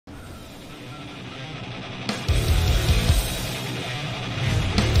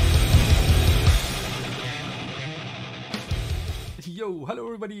Yo, hello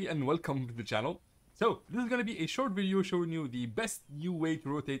everybody and welcome to the channel. So, this is going to be a short video showing you the best new way to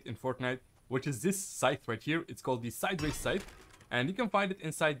rotate in Fortnite, which is this scythe right here. It's called the sideways scythe, and you can find it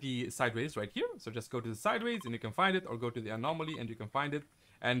inside the sideways right here. So just go to the sideways and you can find it, or go to the anomaly and you can find it.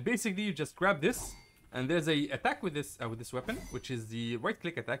 And basically you just grab this, and there's a attack with this weapon, which is the right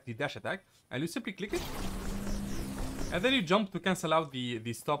click attack, the dash attack, and you simply click it. And then you jump to cancel out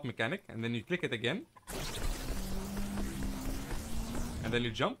the stop mechanic, and then you click it again. And then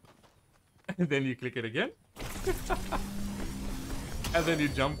you jump, and then you click it again, and then you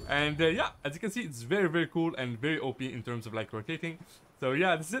jump, and yeah, as you can see, it's very cool and very OP in terms of like rotating. So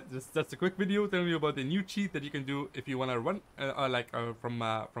yeah, this is it. Just a quick video telling you about the new cheat that you can do if you want to run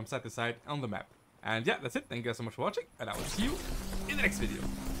from side to side on the map. And yeah, that's it. Thank you guys so much for watching, and I will see you in the next video.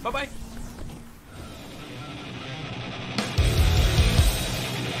 Bye bye.